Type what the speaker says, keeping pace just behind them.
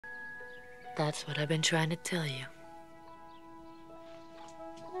That's what I've been trying to tell you.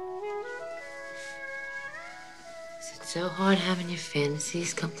 Is it so hard having your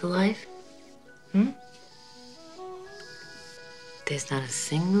fantasies come to life? There's not a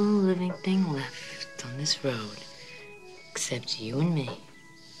single living thing left on this road except you and me.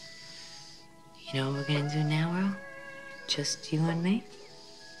 You know what we're gonna do now, Earl? Just you and me?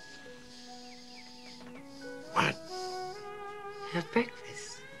 What? Have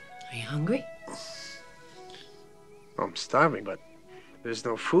breakfast. Are you hungry? I'm starving, but there's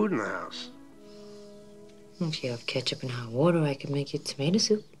no food in the house. If you have ketchup and hot water, I could make you tomato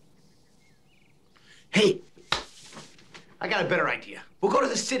soup. Hey, I got a better idea. We'll go to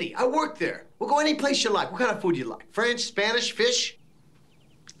the city. I work there. We'll go any place you like. What kind of food you like? French, Spanish, fish?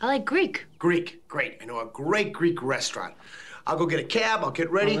 I like Greek. Greek, great. I know a great Greek restaurant. I'll go get a cab. I'll get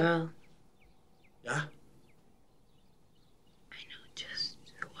ready. Oh, well, Yeah? I know just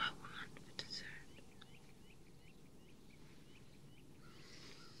who I want for dessert.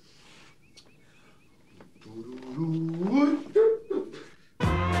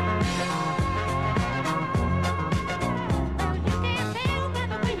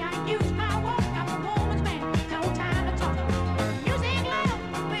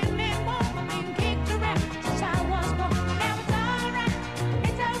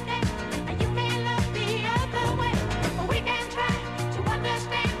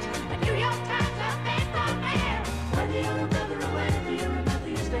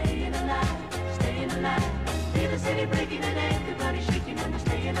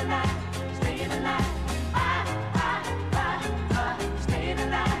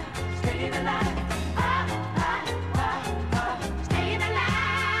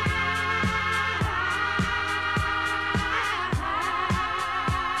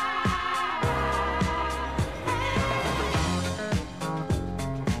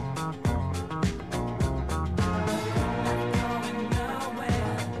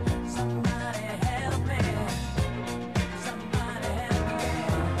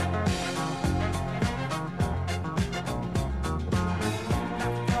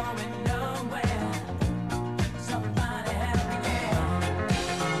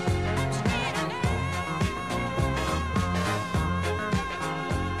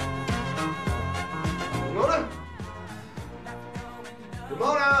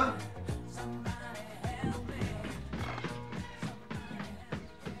 Ramona!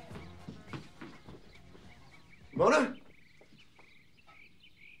 Ramona?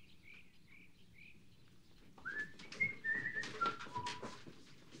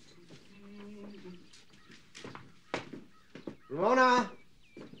 Ramona?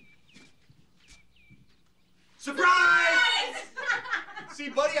 Surprise! See,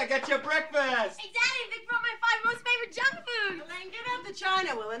 buddy, I got you breakfast. Hey, Daddy, Vic brought my 5 most favorite junk food. Elaine, get out the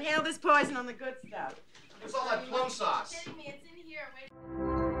china. We'll inhale this poison on the good stuff. What's all that plum sauce?